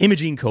Aykroyd,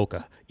 Imogene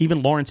Coca,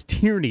 even Lawrence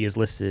Tierney is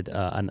listed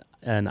on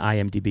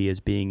IMDb as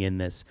being in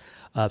this.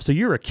 So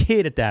you're a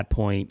kid at that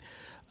point.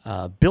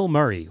 Bill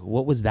Murray,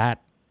 what was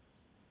that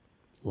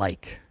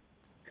like?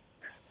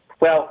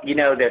 Well,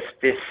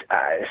 this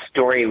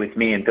story with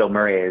me and Bill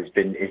Murray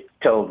is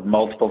told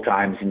multiple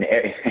times in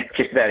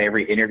just about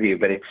every interview,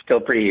 but it's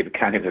still pretty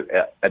kind of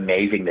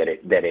amazing that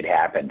it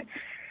happened.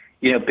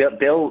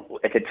 Bill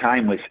at the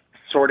time was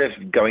sort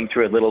of going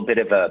through a little bit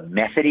of a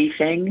methody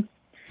thing.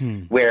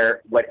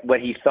 Where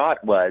what he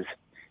thought was,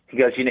 he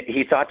goes,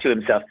 he thought to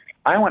himself,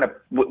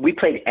 we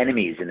played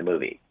enemies in the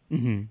movie.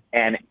 Mm-hmm.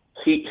 And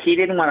he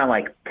didn't want to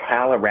like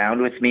pal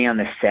around with me on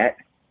the set.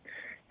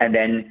 And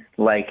then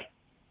like,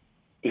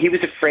 he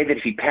was afraid that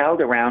if he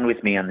palled around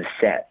with me on the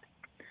set,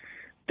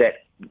 that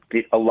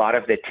a lot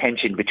of the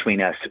tension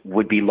between us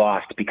would be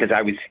lost because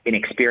I was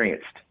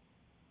inexperienced.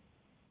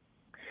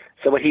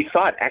 So what he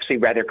thought, actually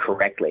rather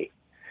correctly,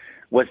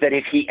 was that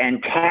if he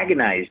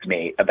antagonized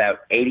me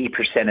about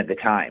 80% of the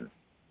time,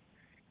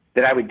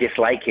 that I would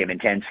dislike him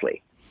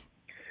intensely.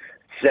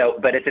 So,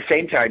 but at the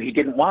same time, he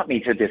didn't want me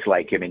to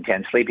dislike him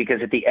intensely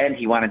because at the end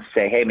he wanted to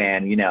say, "Hey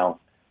man,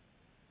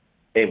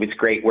 it was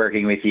great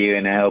working with you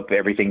and I hope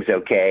everything's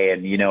okay."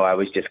 And, I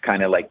was just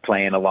kind of like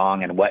playing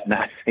along and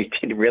whatnot. He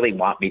didn't really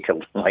want me to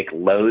like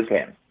loathe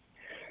him.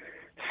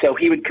 So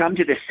he would come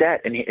to the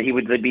set and he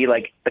would be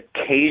like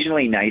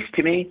occasionally nice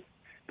to me,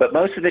 but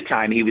most of the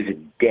time he was a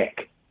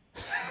dick.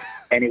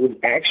 And it was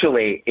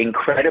actually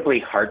incredibly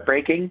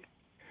heartbreaking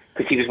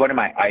because he was one of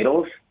my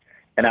idols.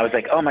 And I was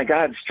like, "Oh my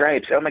God,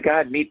 Stripes. Oh my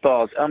God,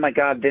 Meatballs. Oh my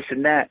God, this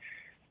and that."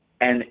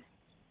 And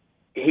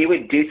he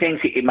would do things.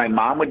 My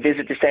mom would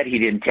visit the set.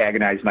 He'd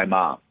antagonize my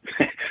mom.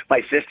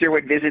 My sister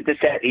would visit the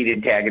set. He'd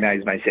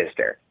antagonize my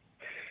sister.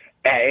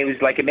 And it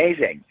was like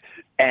amazing.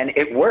 And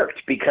it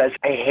worked because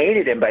I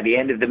hated him by the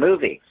end of the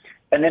movie.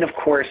 And then, of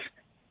course,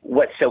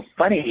 what's so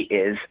funny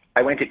is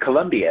I went to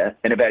Columbia,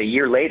 and about a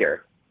year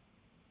later,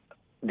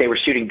 they were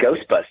shooting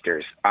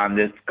Ghostbusters on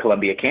the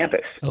Columbia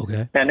campus.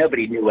 Okay. Now,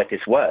 nobody knew what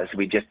this was.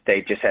 They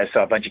just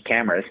saw a bunch of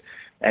cameras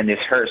and this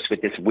hearse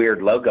with this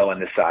weird logo on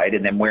the side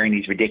and them wearing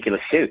these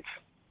ridiculous suits.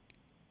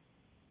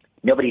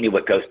 Nobody knew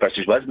what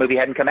Ghostbusters was. The movie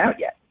hadn't come out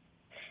yet.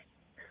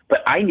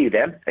 But I knew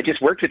them. I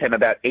just worked with them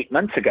about 8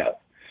 months ago.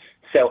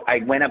 So I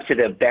went up to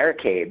the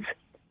barricades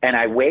and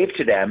I waved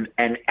to them,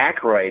 and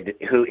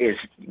Aykroyd, who is,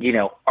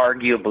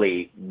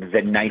 arguably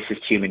the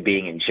nicest human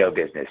being in show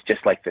business,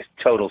 just like this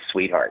total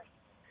sweetheart,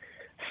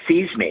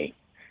 sees me,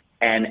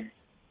 and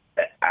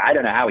I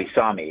don't know how he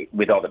saw me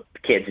with all the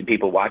kids and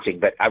people watching,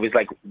 but I was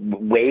like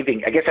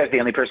waving. I guess I was the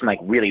only person like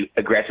really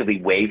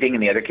aggressively waving,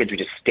 and the other kids were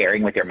just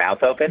staring with their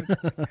mouth open.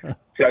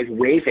 So I was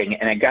waving,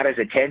 and I got his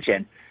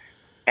attention,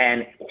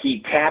 and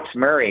he taps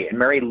Murray, and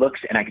Murray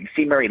looks, and I can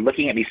see Murray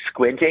looking at me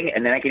squinting,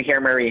 and then I can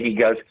hear Murray, and he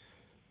goes,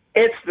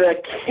 "It's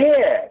the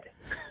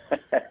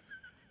kid."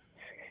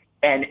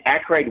 and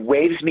Aykroyd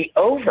waves me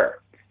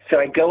over. So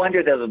I go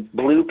under the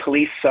blue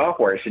police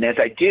sawhorse, and as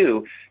I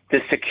do,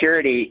 the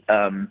security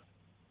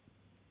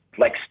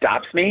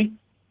stops me,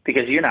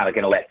 because you're not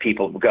going to let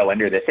people go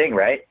under the thing,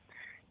 right?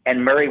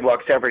 And Murray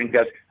walks over and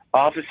goes,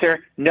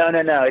 "Officer, no,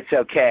 it's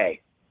okay.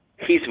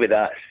 He's with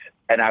us."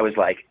 And I was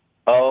like,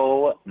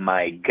 oh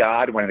my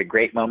God, one of the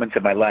great moments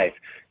of my life.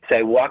 So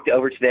I walked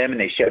over to them, and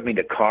they showed me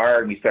the car,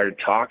 and we started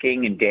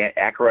talking, and Dan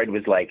Aykroyd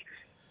was like,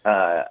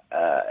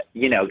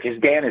 because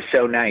Dan is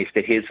so nice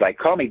that he's like,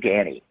 "Call me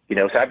Danny."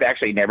 So I've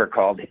actually never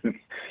called him,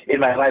 in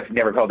my life,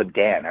 never called him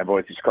Dan. I've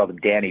always just called him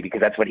Danny, because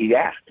that's what he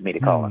asked me to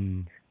call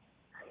him.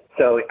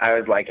 So I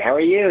was like, "How are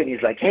you?" And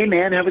he's like, "Hey,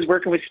 man, I was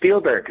working with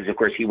Spielberg," because, of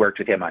course, he worked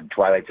with him on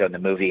Twilight Zone, the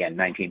movie, in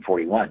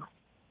 1941.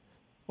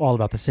 All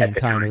about the same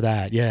time of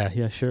that.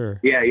 Yeah, sure.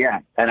 Yeah.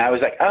 And I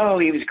was like, "Oh,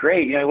 he was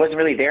great. He wasn't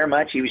really there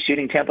much. He was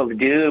shooting Temple of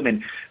Doom."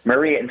 And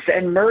Murray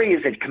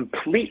is a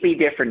completely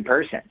different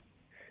person,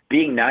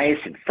 being nice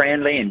and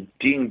friendly and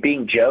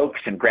being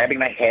jokes and grabbing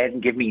my head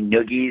and giving me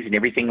noogies and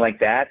everything like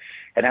that.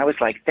 And I was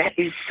like, that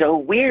is so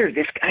weird.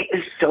 This guy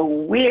is so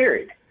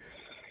weird.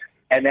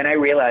 And then I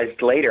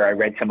realized later, I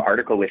read some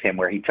article with him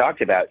where he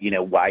talked about,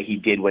 why he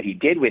did what he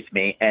did with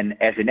me. And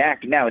as an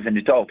actor, now as an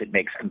adult, it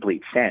makes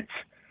complete sense.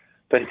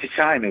 But at the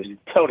time, it was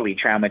totally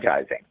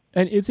traumatizing.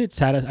 And is it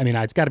satisfying? I mean,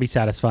 it's got to be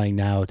satisfying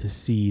now to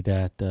see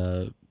that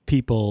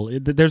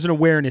there's an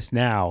awareness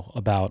now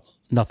about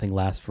Nothing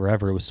Lasts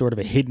Forever. It was sort of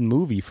a hidden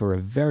movie for a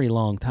very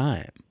long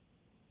time.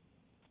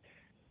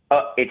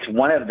 It's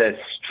one of the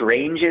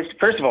strangest,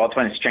 first of all, it's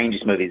one of the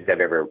strangest movies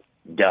I've ever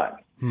done.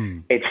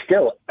 It's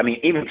still,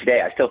 even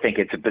today, I still think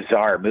it's a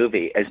bizarre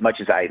movie as much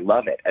as I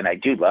love it, and I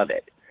do love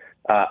it.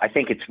 I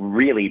think it's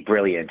really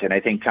brilliant, and I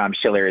think Tom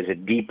Schiller is a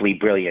deeply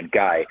brilliant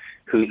guy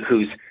who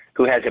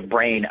has a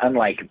brain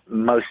unlike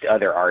most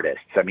other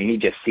artists. He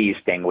just sees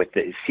things with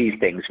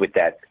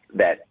that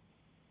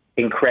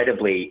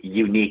incredibly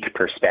unique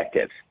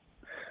perspective.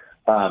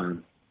 But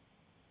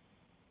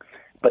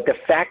the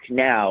fact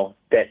now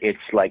that it's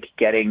like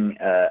getting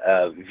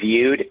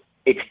viewed,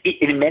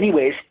 in many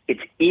ways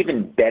it's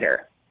even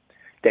better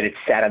that it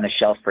sat on the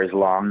shelf for as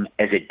long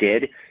as it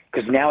did,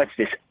 because now it's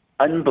this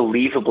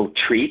unbelievable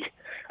treat.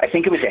 I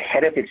think it was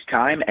ahead of its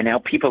time, and now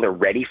people are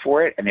ready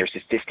for it, and they're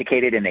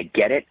sophisticated, and they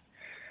get it.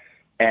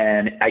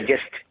 And I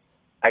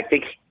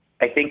think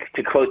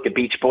to quote the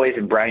Beach Boys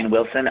and Brian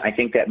Wilson, I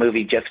think that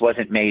movie just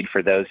wasn't made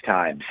for those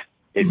times.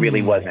 It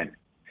really wasn't.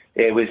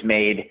 It was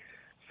made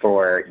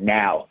for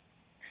now.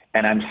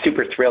 And I'm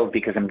super thrilled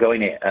because I'm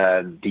going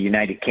to the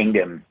United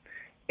Kingdom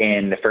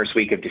in the first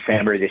week of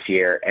December this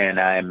year, and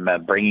I'm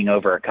bringing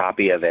over a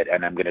copy of it,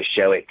 and I'm going to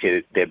show it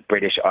to the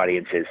British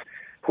audiences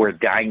who are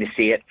dying to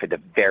see it for the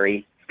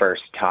very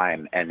first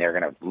time, and they're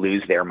going to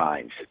lose their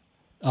minds.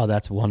 Oh,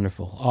 that's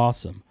wonderful.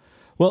 Awesome.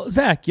 Well,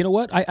 Zach, you know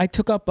what? I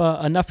took up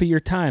enough of your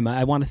time.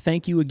 I want to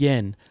thank you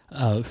again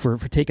for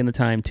taking the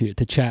time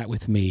to chat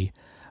with me.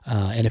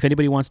 And if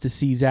anybody wants to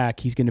see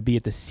Zach, he's going to be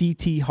at the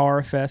CT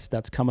Horror Fest.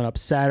 That's coming up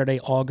Saturday,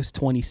 August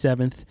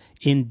 27th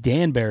in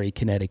Danbury,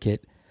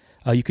 Connecticut.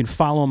 You can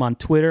follow him on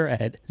Twitter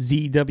at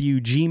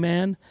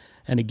ZWGman.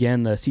 And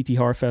again, the CT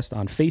Horror Fest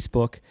on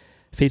Facebook,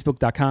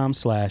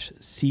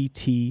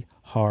 facebook.com/CT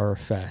Horror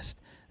Fest.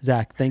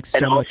 Zach, thanks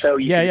so much. Go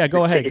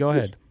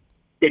ahead.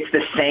 It's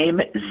the same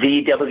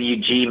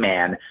ZWG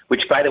Man,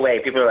 which, by the way,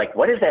 people are like,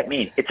 what does that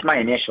mean? It's my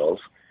initials,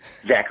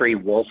 Zachary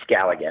Wolfe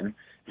Galligan,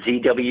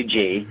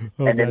 ZWG,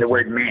 and then the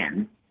word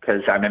man,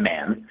 because I'm a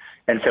man.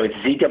 And so it's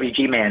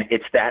ZWG Man.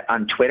 It's that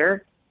on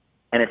Twitter,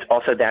 and it's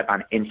also that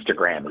on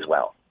Instagram as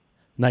well.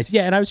 Nice.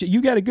 Yeah, and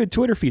you got a good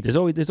Twitter feed. There's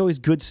always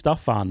good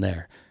stuff on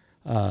there.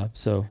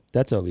 So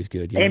that's always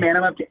good. Hey, man,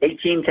 I'm up to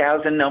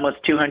 18,000,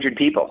 almost 200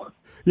 people.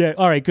 Yeah.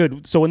 All right.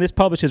 Good. So when this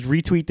publishes,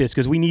 retweet this,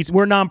 because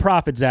we're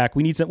nonprofit, Zach.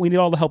 We need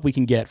all the help we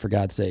can get, for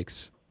God's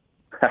sakes.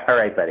 All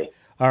right, buddy.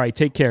 All right.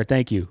 Take care.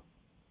 Thank you.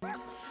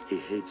 He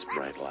hates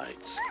bright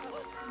lights.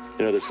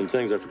 There's some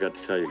things I forgot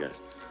to tell you guys,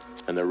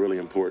 and they're really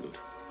important.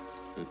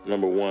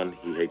 Number one,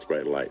 he hates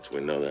bright lights. We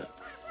know that.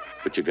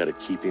 But you got to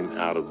keep him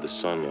out of the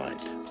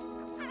sunlight.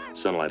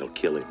 Sunlight will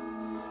kill him.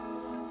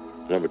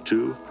 Number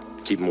two,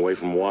 keep him away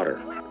from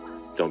water.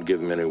 Don't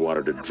give him any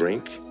water to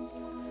drink.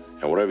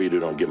 And whatever you do,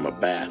 don't give him a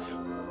bath.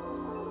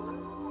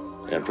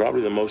 And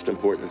probably the most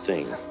important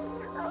thing,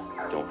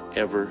 don't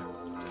ever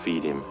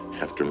feed him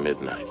after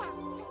midnight.